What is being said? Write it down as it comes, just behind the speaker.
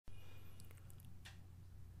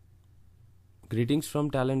Greetings from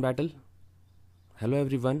Talent Battle. Hello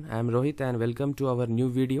everyone, I am Rohit and welcome to our new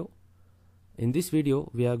video. In this video,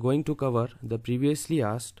 we are going to cover the previously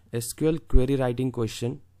asked SQL query writing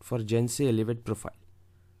question for GenC Elevate profile.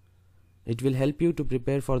 It will help you to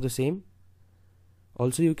prepare for the same.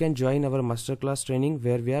 Also, you can join our masterclass training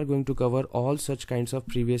where we are going to cover all such kinds of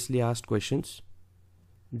previously asked questions.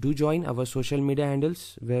 Do join our social media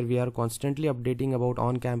handles where we are constantly updating about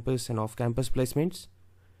on-campus and off-campus placements.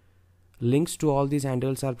 Links to all these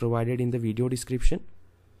handles are provided in the video description.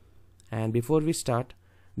 And before we start,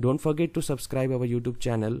 don't forget to subscribe our YouTube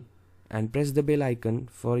channel and press the bell icon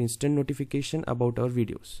for instant notification about our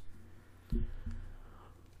videos.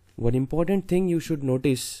 One important thing you should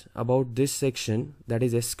notice about this section, that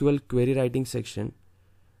is SQL query writing section,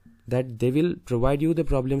 that they will provide you the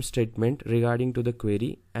problem statement regarding to the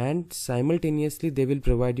query and simultaneously they will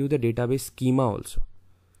provide you the database schema also.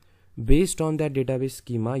 Based on that database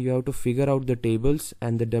schema, you have to figure out the tables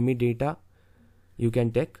and the dummy data you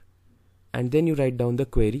can take, and then you write down the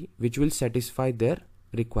query which will satisfy their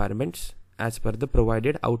requirements as per the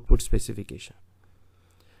provided output specification.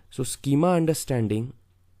 So schema understanding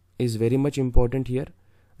is very much important here.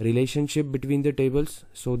 Relationship between the tables,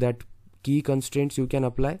 so that key constraints you can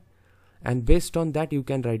apply, and based on that you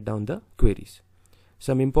can write down the queries.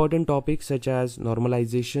 Some important topics such as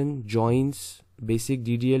normalization, joins, basic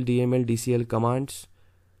DDL, DML, DCL commands,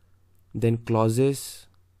 then clauses,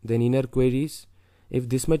 then inner queries. If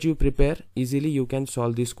this much you prepare, easily you can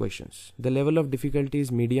solve these questions. The level of difficulty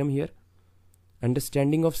is medium here.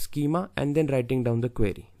 Understanding of schema and then writing down the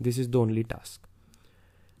query. This is the only task.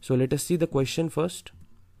 So let us see the question first.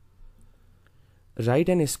 Write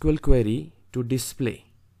an SQL query to display.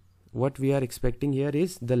 What we are expecting here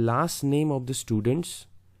is the last name of the students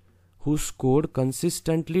who scored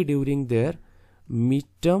consistently during their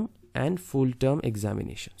midterm and full term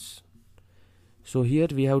examinations. So here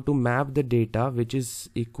we have to map the data which is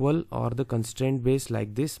equal or the constraint base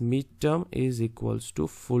like this. Midterm is equals to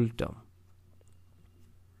full term,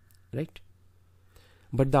 right?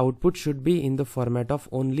 But the output should be in the format of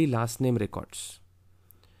only last name records.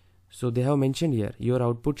 So they have mentioned here your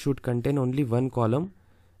output should contain only one column,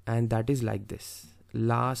 and that is like this: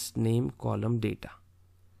 last name column data.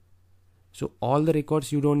 So all the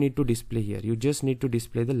records you don't need to display here, you just need to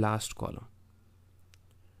display the last column.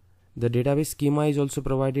 The database schema is also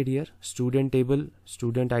provided here: student table,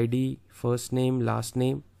 student ID, first name, last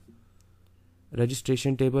name.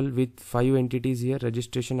 Registration table with 5 entities here: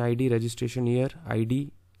 registration ID, registration year,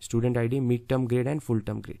 ID, student ID, midterm grade and full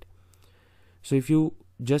term grade. So if you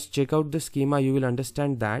just check out the schema, you will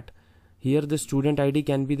understand that here the student ID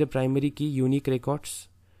can be the primary key unique records.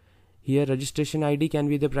 Here registration ID can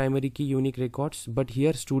be the primary key unique records, but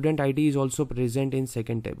here student ID is also present in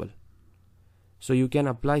second table. So you can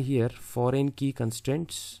apply here foreign key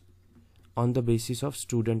constraints on the basis of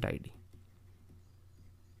student ID,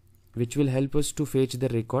 which will help us to fetch the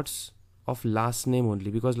records of last name only,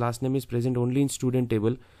 because last name is present only in student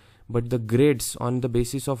table, but the grades on the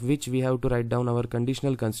basis of which we have to write down our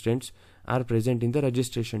conditional constraints are present in the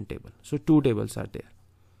registration table. So two tables are there.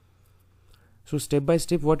 So step by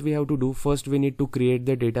step what we have to do: first we need to create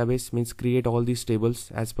the database, means create all these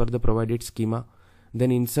tables as per the provided schema,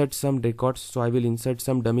 then insert some records. So I will insert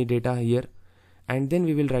some dummy data here, and then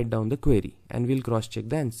we will write down the query and we'll cross check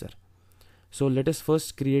the answer. So let us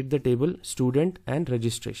first create the table student and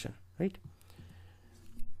registration, right?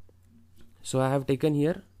 So I have taken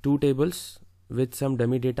here two tables with some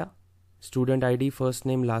dummy data: student ID, first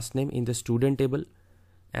name, last name in the student table,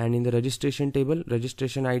 and in the registration table,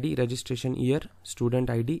 registration ID, registration year, student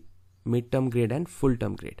ID, midterm grade and full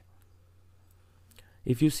term grade.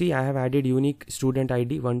 If you see, I have added unique student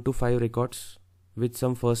ID 1 to 5 records with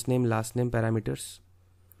some first name, last name parameters,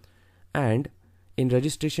 and in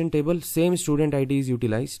registration table same student ID is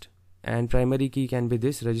utilized, and primary key can be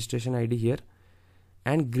this registration ID here,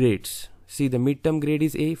 and grades. See, the midterm grade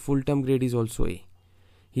is A, full term grade is also A.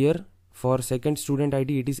 Here for second student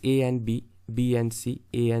ID it is A and B, B and C,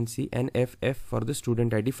 A and C, and F for the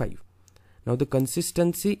student ID 5. Now the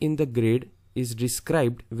consistency in the grade is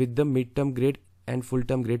described with the midterm grade and full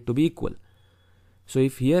term grade to be equal. So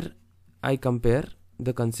if here I compare,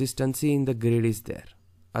 the consistency in the grade is there.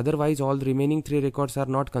 Otherwise all the remaining 3 records are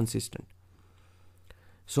not consistent.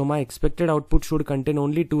 So my expected output should contain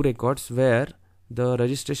only 2 records where the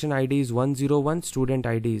registration ID is 101, student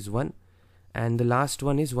ID is 1, and the last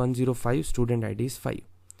one is 105, student ID is 5.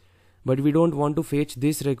 But we don't want to fetch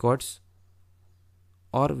these records,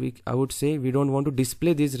 or I would say we don't want to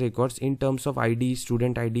display these records in terms of ID,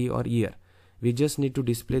 student ID or year. We just need to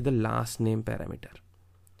display the last name parameter.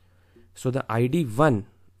 So the ID 1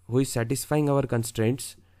 who is satisfying our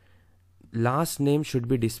constraints, last name should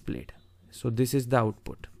be displayed. So this is the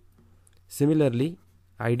output. Similarly,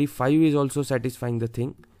 ID 5 is also satisfying the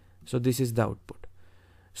thing. So this is the output.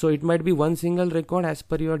 So it might be one single record as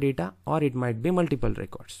per your data, or it might be multiple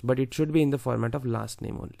records, but it should be in the format of last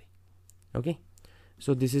name only. Okay.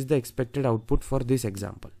 So this is the expected output for this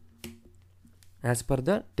example as per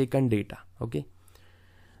the taken data. Okay.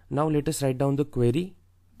 Now let us write down the query,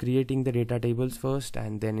 creating the data tables first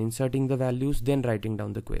and then inserting the values, then writing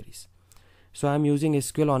down the queries. So I am using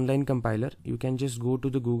SQL Online Compiler. You can just go to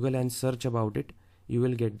the Google and search about it. You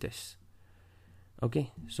will get this.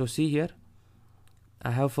 Okay. So see here, I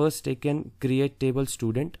have first taken create table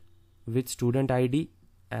student with student ID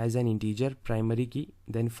as an integer primary key,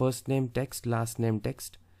 then first name text, last name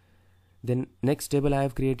text. Then next table I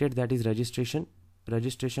have created, that is registration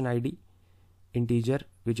ID integer,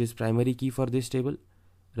 which is primary key for this table,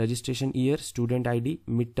 registration year, student ID,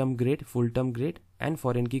 midterm grade, full term grade, and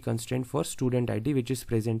foreign key constraint for student ID, which is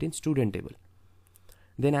present in student table.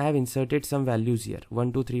 Then I have inserted some values here,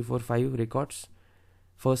 1 2 3 4 5 records,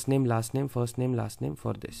 first name, last name, first name, last name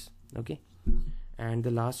for this. Okay. And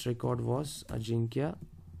the last record was Ajinkya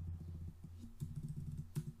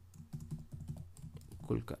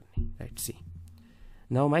Kulkarni. Right, see.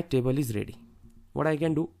 Now my table is ready. What I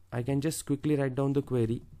can do, I can just quickly write down the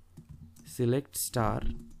query, select star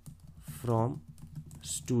from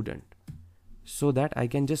student, so that I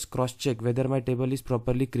can just cross check whether my table is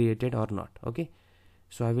properly created or not. Okay.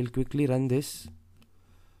 So I will quickly run this,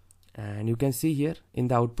 and you can see here in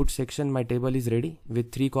the output section my table is ready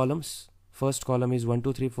with 3 columns. First column is 1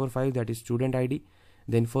 2 3 4 5, that is student ID,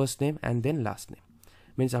 then first name, and then last name.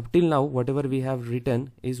 Means up till now whatever we have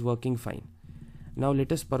written is working fine. Now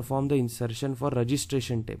let us perform the insertion for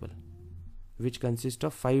registration table, which consists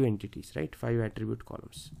of 5 entities, right? 5 attribute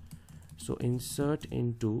columns. So insert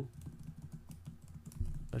into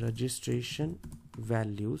registration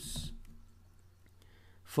values.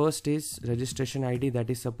 First is registration ID, that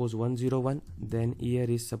is suppose 101, then year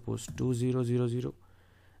is suppose 2000,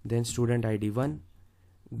 then student ID 1,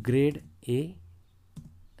 grade A,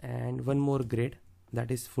 and one more grade,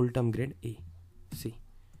 that is full term grade A. See,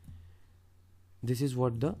 this is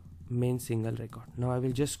what the main single record. Now I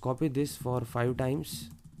will just copy this for 5 times,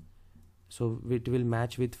 so it will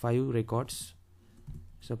match with 5 records.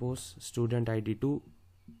 Suppose student ID 2,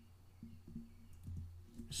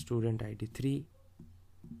 student ID 3,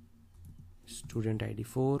 student ID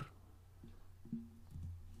 4,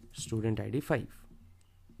 student ID 5.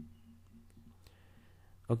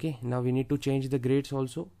 Okay, now we need to change the grades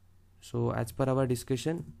also. So as per our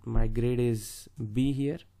discussion, my grade is B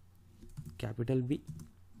here, capital B.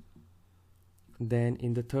 Then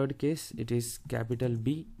in the third case, it is capital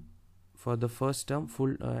B for the first term,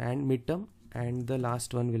 full and midterm, and the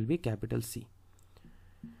last one will be capital C.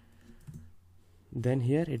 Then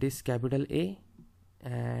here it is capital A,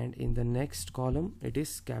 and in the next column it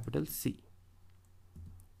is capital C.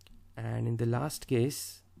 And in the last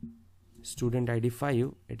case, student ID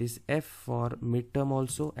 5, it is F for midterm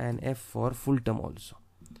also and F for full term also.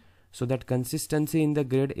 So that consistency in the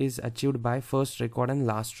grade is achieved by first record and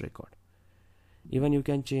last record. Even you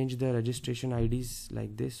can change the registration IDs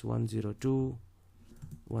like this: 102,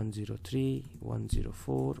 103,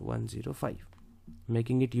 104, 105,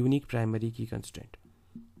 making it unique primary key constraint.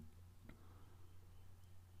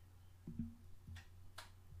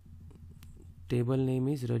 Table name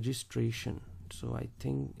is registration, so I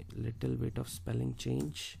think little bit of spelling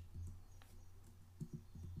change.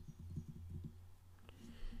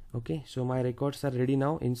 Okay, so my records are ready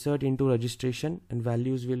now. Insert into registration, and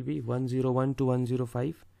values will be 101 to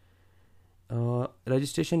 105.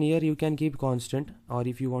 Registration year you can keep constant, or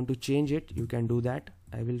if you want to change it, you can do that.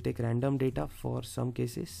 I will take random data for some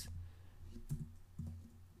cases.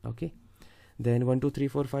 Okay, then 1 2 3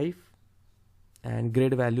 4 5, and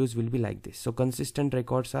grade values will be like this. So consistent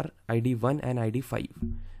records are ID 1 and ID 5,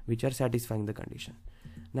 which are satisfying the condition.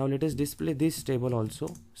 Now let us display this table also.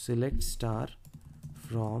 Select star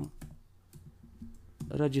from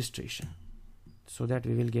registration, so that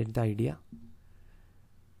we will get the idea.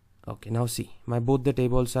 Okay, now see, my both the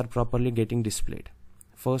tables are properly getting displayed.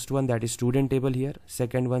 First one, that is student table here,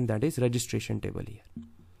 second one, that is registration table here.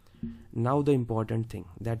 Now the important thing,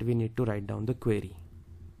 that we need to write down the query.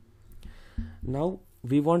 Now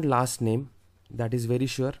we want last name, that is very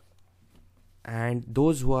sure, and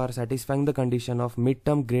those who are satisfying the condition of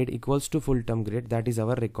midterm grade equals to full term grade, that is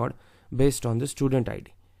our record based on the student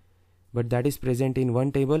ID, but that is present in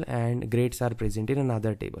one table and grades are present in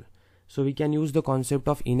another table. So we can use the concept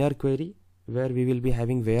of inner query, where we will be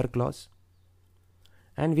having where clause,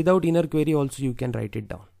 and without inner query also you can write it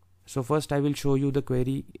down. So first I will show you the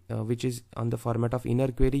query which is on the format of inner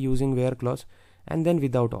query using where clause, and then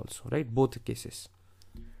without also, right? Both cases.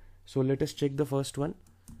 So let us check the first one.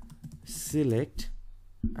 Select,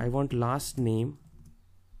 I want last name,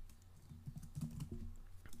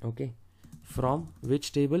 okay, from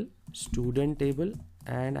which table? Student table,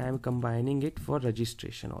 and I am combining it for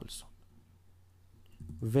registration also,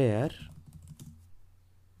 where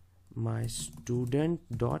my student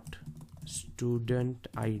dot student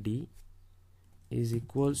ID is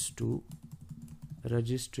equals to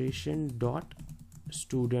registration dot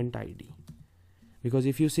student ID. Because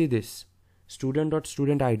if you see this, student dot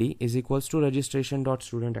student ID is equals to registration dot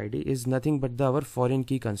student ID is nothing but our foreign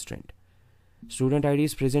key constraint. Student ID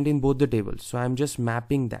is present in both the tables, so I am just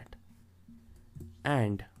mapping that.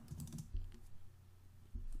 And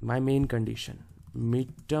my main condition,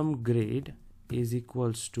 midterm grade is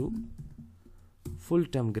equals to full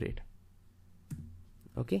term grade.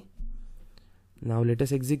 Okay, now let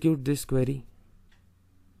us execute this query.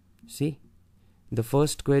 See, the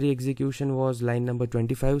first query execution was line number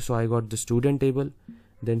 25, so I got the student table.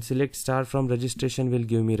 Then select star from registration will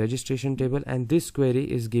give me registration table, and this query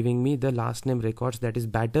is giving me the last name records, that is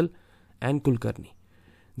Battle and Kulkarni.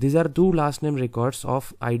 These are two last name records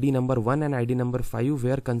of ID number 1 and ID number 5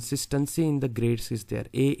 where consistency in the grades is there,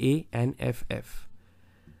 AA and FF,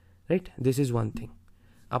 right? This is one thing.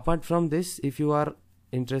 Apart from this, if you are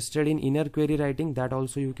interested in inner query writing, that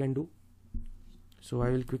also you can do. So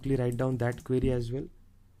I will quickly write down that query as well.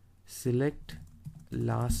 Select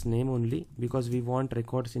last name only, because we want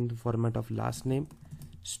records in the format of last name,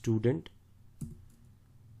 student,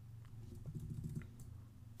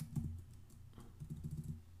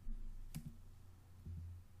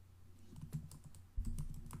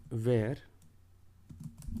 where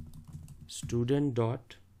student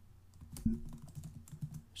dot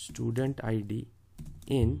student ID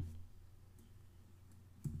in,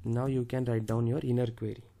 now you can write down your inner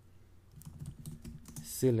query.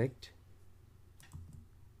 Select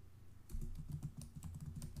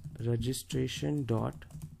registration dot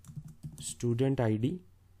student ID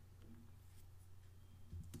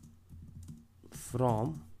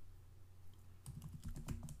from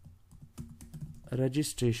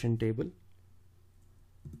registration table,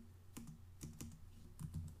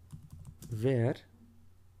 where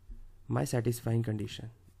my satisfying condition,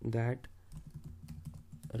 that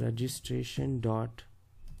registration dot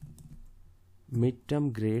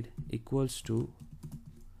midterm grade equals to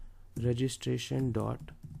registration dot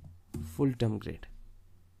full term grade,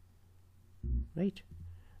 right?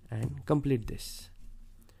 And complete this.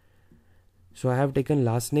 So I have taken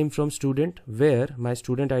last name from student, where my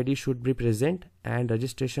student ID should be present and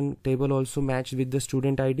registration table also matched with the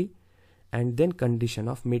student ID, and then condition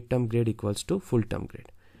of midterm grade equals to full term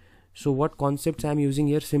grade. So what concepts I am using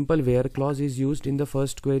here? Simple where clause is used in the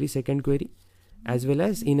first query, second query, as well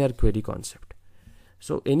as inner query concept.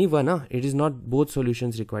 So any one, it is not both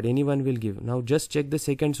solutions required, anyone will give. Now just check the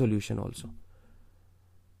second solution also.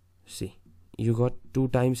 See, you got 2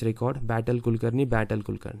 times record Battle Kulkarni, Battle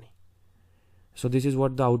Kulkarni. So this is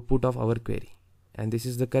what the output of our query, and this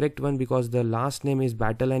is the correct one because the last name is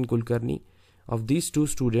Battle and Kulkarni of these 2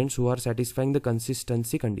 students who are satisfying the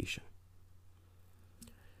consistency condition.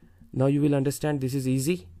 Now you will understand this is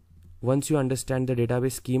easy. Once you understand the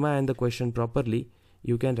database schema and the question properly,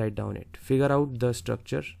 you can write down it. Figure out the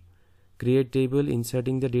structure, create table,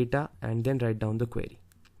 inserting the data, and then write down the query.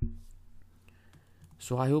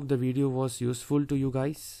 So I hope the video was useful to you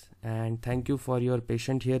guys, and thank you for your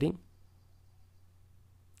patient hearing.